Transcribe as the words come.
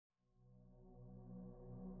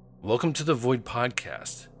Welcome to the Void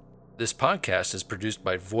Podcast. This podcast is produced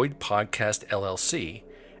by Void Podcast LLC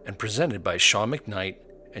and presented by Sean McKnight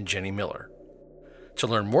and Jenny Miller. To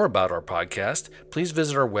learn more about our podcast, please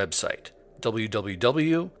visit our website,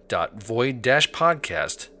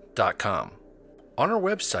 www.void-podcast.com. On our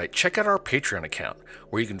website, check out our Patreon account,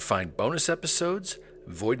 where you can find bonus episodes,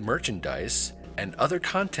 Void merchandise, and other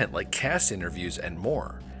content like cast interviews and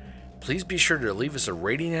more. Please be sure to leave us a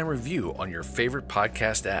rating and review on your favorite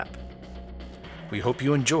podcast app. We hope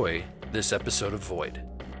you enjoy this episode of Void.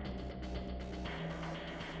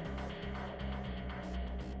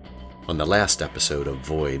 On the last episode of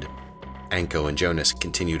Void, Anko and Jonas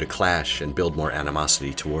continue to clash and build more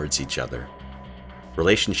animosity towards each other.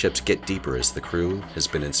 Relationships get deeper as the crew has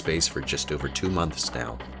been in space for just over 2 months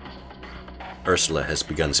now. Ursula has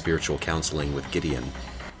begun spiritual counseling with Gideon,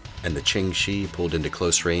 and the Ching-Shi pulled into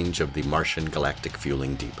close range of the Martian Galactic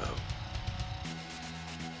fueling depot.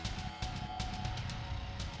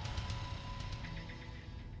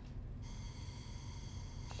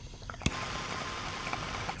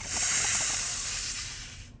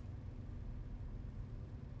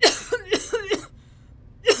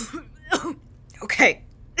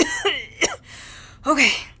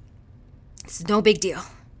 Okay. It's no big deal.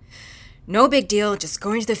 No big deal, just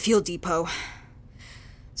going to the fuel depot.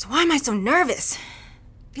 So why am I so nervous?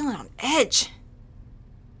 Feeling on edge.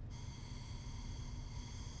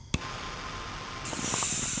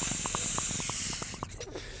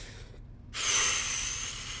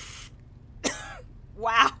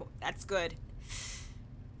 Wow, that's good.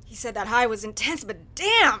 He said that high was intense, but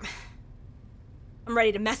damn! I'm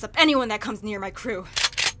ready to mess up anyone that comes near my crew.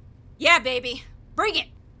 Yeah, baby. Bring it!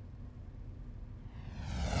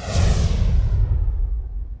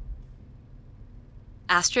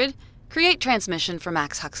 Astrid, create transmission for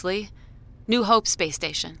Max Huxley. New Hope Space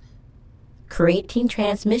Station. Creating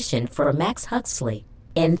transmission for Max Huxley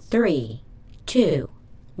in 3, 2,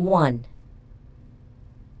 1.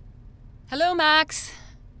 Hello, Max.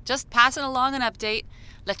 Just passing along an update.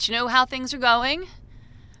 Let you know how things are going.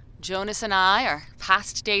 Jonas and I are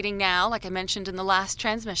past dating now, like I mentioned in the last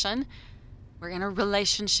transmission. We're in a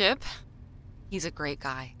relationship. He's a great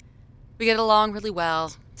guy. We get along really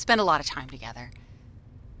well, spend a lot of time together.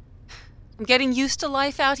 I'm getting used to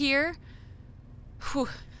life out here. Whew.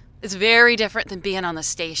 It's very different than being on the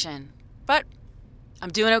station, but I'm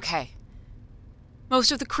doing okay.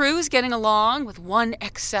 Most of the crew is getting along, with one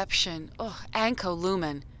exception. Anko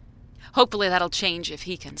Lumen. Hopefully that'll change if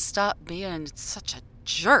he can stop being such a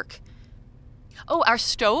jerk. Our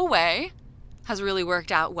stowaway has really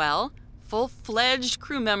worked out well. Full-fledged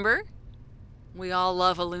crew member. We all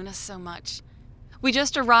love Aluna so much. We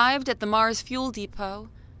just arrived at the Mars fuel depot.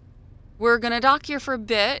 We're gonna dock here for a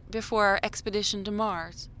bit before our expedition to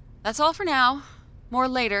Mars. That's all for now. More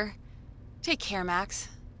later. Take care, Max.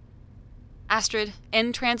 Astrid,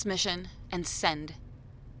 end transmission and send.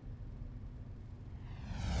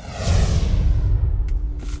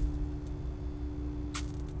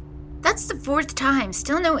 That's the 4th time,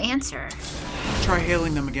 still no answer. Try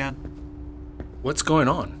hailing them again. What's going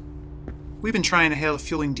on? We've been trying to hail a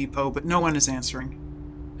fueling depot, but no one is answering.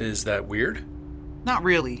 Is that weird? Not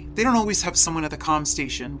really. They don't always have someone at the comm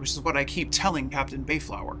station, which is what I keep telling Captain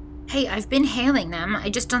Bayflower. Hey, I've been hailing them.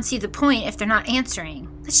 I just don't see the point if they're not answering.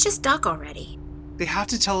 Let's just dock already. They have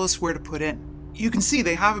to tell us where to put in. You can see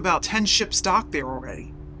they have about 10 ships docked there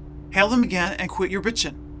already. Hail them again and quit your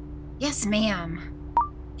bitchin'. Yes, ma'am.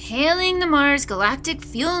 Hailing the Mars Galactic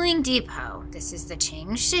Fueling Depot. This is the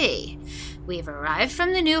Ching-Shi. We've arrived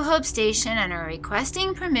from the New Hope Station and are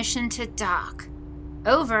requesting permission to dock.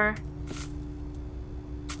 Over.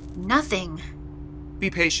 Nothing. Be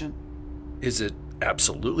patient. Is it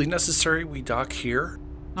absolutely necessary we dock here?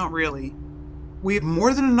 Not really. We have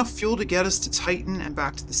more than enough fuel to get us to Titan and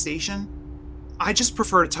back to the station. I just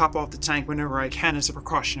prefer to top off the tank whenever I can as a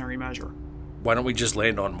precautionary measure. Why don't we just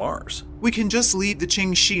land on Mars? We can just leave the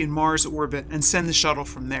Ching-Shi in Mars orbit and send the shuttle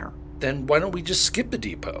from there. Then why don't we just skip the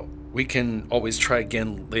depot? We can always try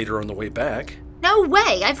again later on the way back. No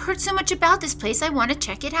way! I've heard so much about this place, I want to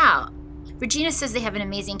check it out. Regina says they have an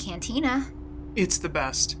amazing cantina. It's the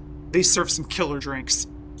best. They serve some killer drinks.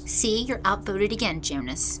 See, you're outvoted again,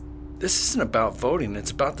 Jonas. This isn't about voting, it's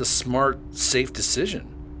about the smart, safe decision.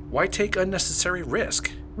 Why take unnecessary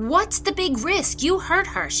risk? What's the big risk? You heard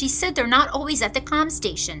her. She said they're not always at the comm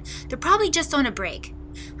station. They're probably just on a break.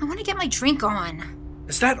 I want to get my drink on.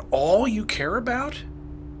 Is that all you care about?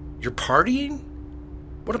 You're partying?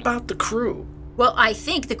 What about the crew? Well, I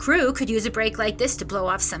think the crew could use a break like this to blow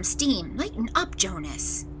off some steam. Lighten up,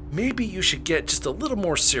 Jonas. Maybe you should get just a little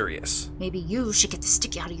more serious. Maybe you should get the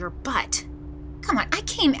stick out of your butt. Come on, I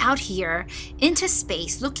came out here into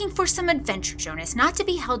space looking for some adventure, Jonas, not to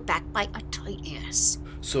be held back by a tight ass.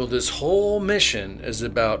 So this whole mission is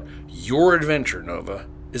about your adventure, Nova.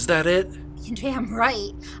 Is that it? You're damn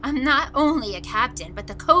right. I'm not only a captain, but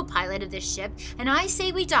the co-pilot of this ship, and I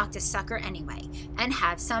say we dock this sucker anyway, and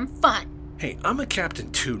have some fun. Hey, I'm a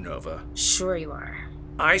captain too, Nova. Sure you are.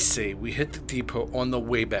 I say we hit the depot on the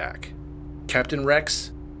way back. Captain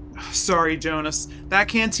Rex? Sorry, Jonas. That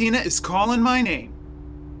cantina is calling my name.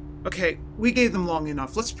 Okay, we gave them long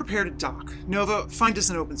enough. Let's prepare to dock. Nova, find us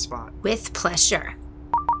an open spot. With pleasure.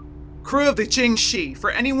 Crew of the Qingxi,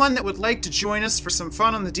 for anyone that would like to join us for some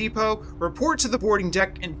fun on the depot, report to the boarding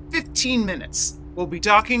deck in 15 minutes. We'll be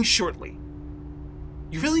docking shortly.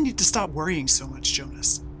 You really need to stop worrying so much,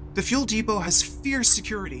 Jonas. The fuel depot has fierce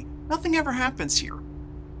security. Nothing ever happens here.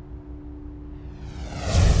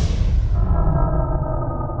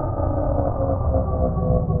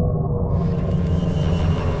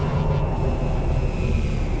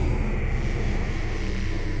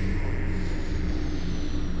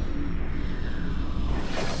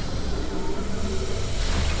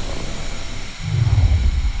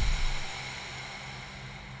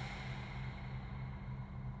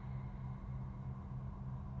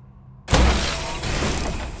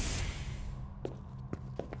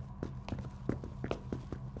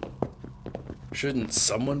 Shouldn't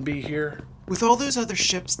someone be here? With all those other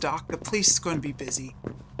ships docked, the place is going to be busy.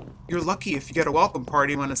 You're lucky if you get a welcome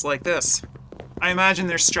party when it's like this. I imagine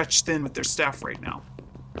they're stretched thin with their staff right now.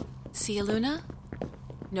 See you, Luna?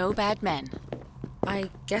 No bad men. I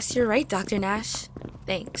guess you're right, Dr. Nash.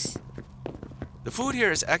 Thanks. The food here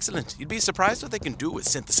is excellent. You'd be surprised what they can do with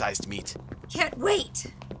synthesized meat. Can't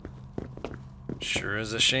wait! Sure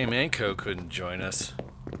is a shame Anko couldn't join us.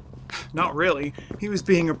 Not really. He was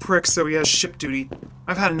being a prick, so he has ship duty.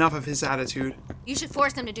 I've had enough of his attitude. You should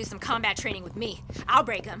force him to do some combat training with me. I'll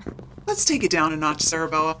break him. Let's take it down a notch,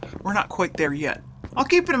 Sarabella. We're not quite there yet. I'll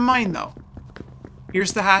keep it in mind, though.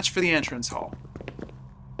 Here's the hatch for the entrance hall.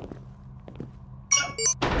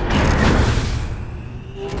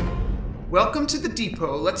 Welcome to the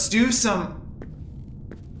depot. Let's do some...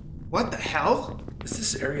 What the hell? Is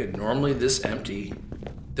this area normally this empty?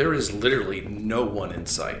 There is literally no one in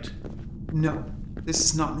sight. No, this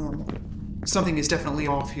is not normal. Something is definitely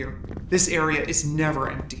off here. This area is never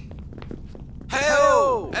empty.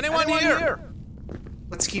 Hey-o! Anyone here?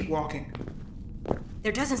 Let's keep walking.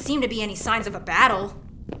 There doesn't seem to be any signs of a battle.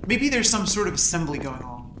 Maybe there's some sort of assembly going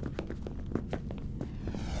on.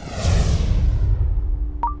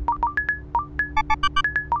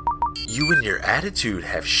 You and your attitude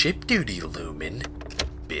have ship duty, Lumen.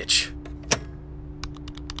 Bitch.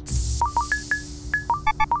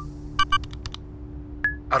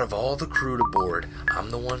 Out of all the crew to board, I'm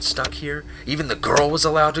the one stuck here? Even the girl was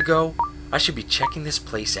allowed to go? I should be checking this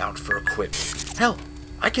place out for equipment. Hell,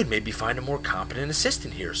 I could maybe find a more competent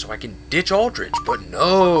assistant here so I can ditch Aldrich, but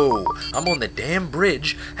no! I'm on the damn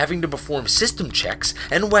bridge having to perform system checks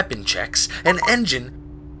and weapon checks and engine...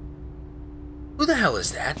 Who the hell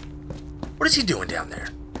is that? What is he doing down there?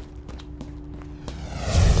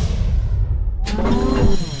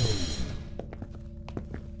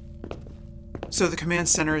 So the command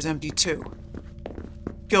center is empty too.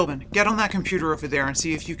 Gilbin, get on that computer over there and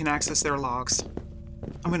see if you can access their logs.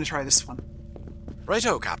 I'm gonna try this one.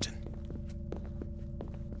 Righto, Captain.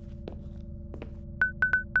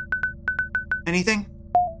 Anything?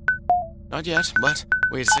 Not yet, but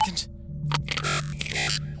wait a second.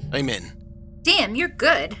 I'm in. Damn, you're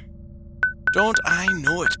good. Don't I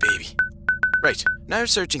know it, baby? Right, now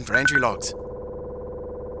searching for entry logs.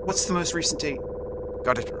 What's the most recent date?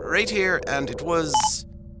 Got it right here, and it was...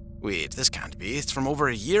 Wait, this can't be. It's from over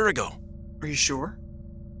a year ago. Are you sure?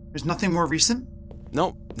 There's nothing more recent?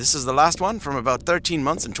 No, this is the last one from about 13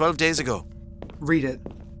 months and 12 days ago. Read it.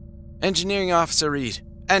 Engineering Officer Reed,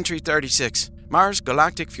 Entry 36, Mars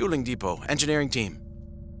Galactic Fueling Depot, Engineering Team.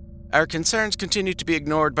 Our concerns continue to be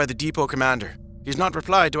ignored by the depot commander. He's not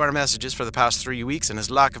replied to our messages for the past 3 weeks, and his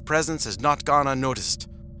lack of presence has not gone unnoticed.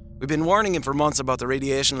 We've been warning him for months about the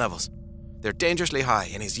radiation levels. They're dangerously high,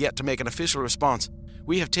 and he's yet to make an official response.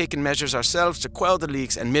 We have taken measures ourselves to quell the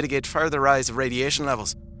leaks and mitigate further rise of radiation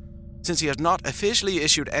levels. Since he has not officially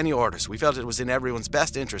issued any orders, we felt it was in everyone's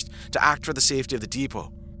best interest to act for the safety of the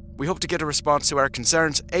depot. We hope to get a response to our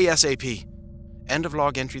concerns ASAP. End of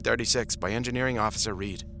log entry 36 by Engineering Officer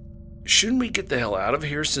Reed. Shouldn't we get the hell out of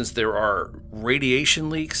here since there are radiation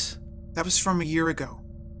leaks? That was from a year ago.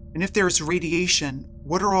 And if there's radiation,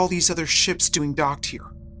 what are all these other ships doing docked here?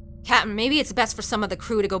 Captain, maybe it's best for some of the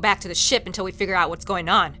crew to go back to the ship until we figure out what's going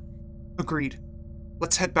on. Agreed.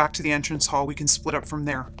 Let's head back to the entrance hall. We can split up from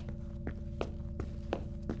there.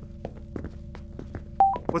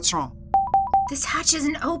 What's wrong? This hatch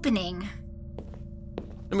isn't opening.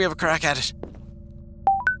 Let me have a crack at it.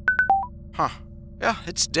 Huh. Yeah,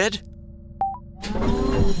 it's dead.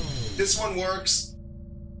 This one works.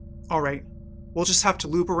 All right. We'll just have to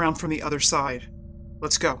loop around from the other side.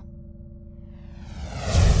 Let's go.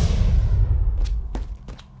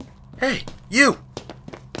 Hey, you!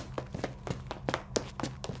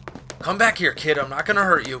 Come back here, kid. I'm not gonna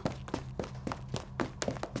hurt you.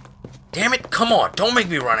 Damn it, come on. Don't make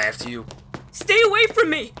me run after you. Stay away from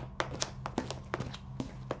me!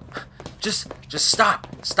 Just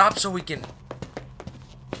stop. Stop so we can...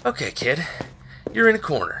 Okay, kid. You're in a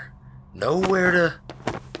corner. Nowhere to...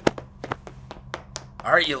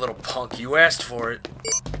 Alright, you little punk. You asked for it.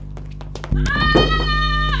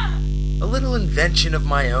 A little invention of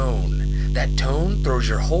my own. That tone throws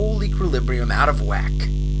your whole equilibrium out of whack.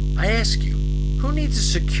 I ask you, who needs a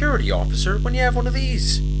security officer when you have one of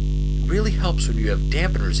these? It really helps when you have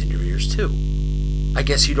dampeners in your ears, too. I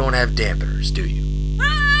guess you don't have dampeners, do you?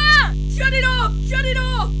 Ah! Shut it off! Shut it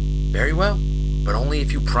off! Very well, but only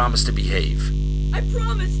if you promise to behave. I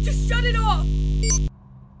promise, just shut it off!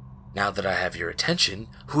 Now that I have your attention,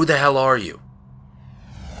 who the hell are you?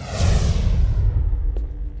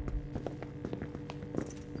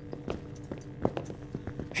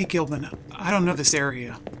 Hey, Gilman, I don't know this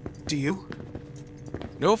area. Do you?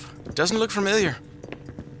 Nope, doesn't look familiar.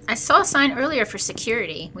 I saw a sign earlier for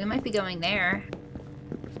security. We might be going there.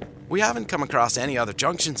 We haven't come across any other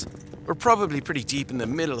junctions. We're probably pretty deep in the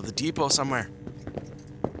middle of the depot somewhere.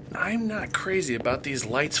 I'm not crazy about these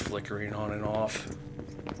lights flickering on and off.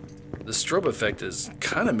 The strobe effect is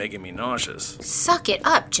kind of making me nauseous. Suck it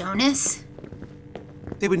up, Jonas.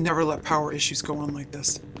 They would never let power issues go on like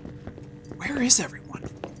this. Where is everyone?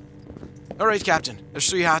 All right, Captain. There's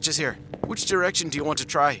 3 hatches here. Which direction do you want to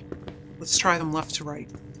try? Let's try them left to right.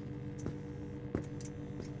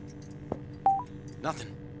 Nothing.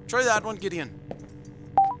 Try that one, Gideon.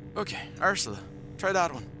 Okay, Ursula. Try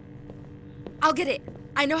that one. I'll get it.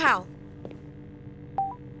 I know how.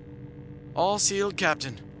 All sealed,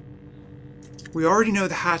 Captain. We already know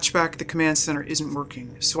the hatch back at the command center isn't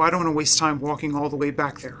working, so I don't want to waste time walking all the way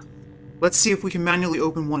back there. Let's see if we can manually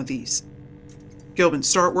open one of these. Gilman,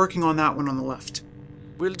 start working on that one on the left.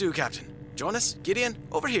 Will do, Captain. Jonas, Gideon,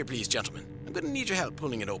 over here, please, gentlemen. I'm going to need your help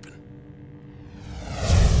pulling it open.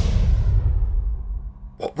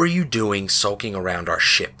 What were you doing sulking around our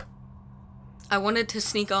ship? I wanted to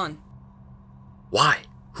sneak on. Why?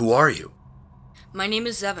 Who are you? My name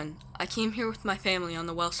is Zevin. I came here with my family on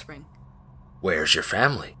the Wellspring. Where's your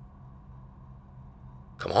family?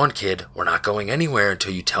 Come on, kid. We're not going anywhere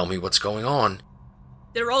until you tell me what's going on.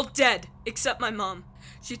 They're all dead, except my mom.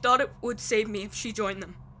 She thought it would save me if she joined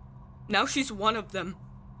them. Now she's one of them.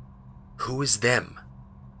 Who is them?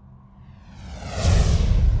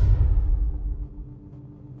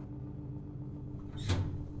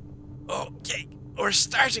 Okay, we're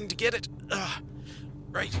starting to get it.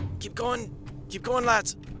 Right, keep going,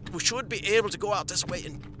 lads. We should be able to go out this way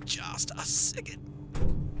in just a second.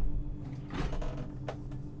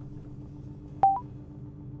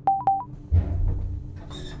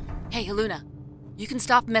 Hey, Haluna, you can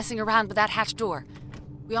stop messing around with that hatch door.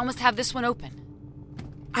 We almost have this one open.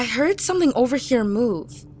 I heard something over here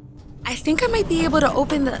move. I think I might be able to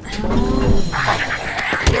open the...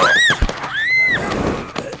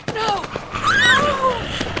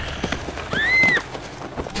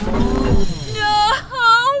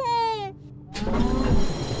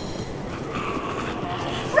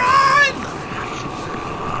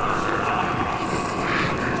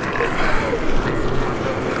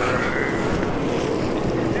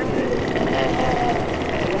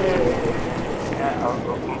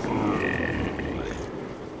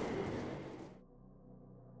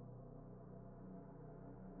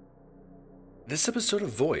 This episode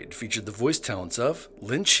of Void featured the voice talents of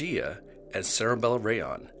Lynn Chia as Sarabella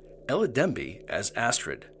Rayon, Ella Demby as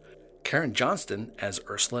Astrid, Karen Johnston as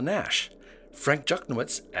Ursula Nash, Frank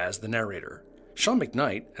Juchnowitz as the narrator, Sean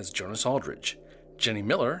McKnight as Jonas Aldridge, Jenny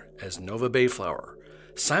Miller as Nova Bayflower,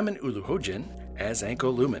 Simon Uluhojin as Anko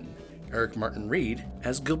Lumen, Eric Martin Reed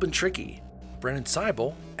as Gilbin Tricky, Brandon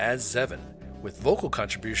Seibel as Zevin, with vocal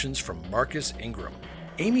contributions from Marcus Ingram,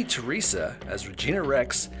 Amy Teresa as Regina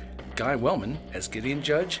Rex, Guy Wellman as Gideon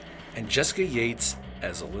Judge, and Jessica Yates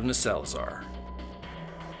as Aluna Salazar.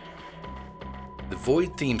 The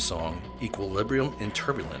Void theme song, Equilibrium in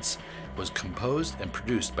Turbulence, was composed and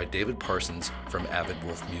produced by David Parsons from Avid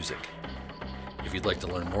Wolf Music. If you'd like to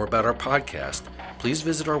learn more about our podcast, please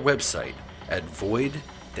visit our website at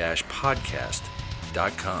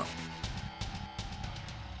void-podcast.com.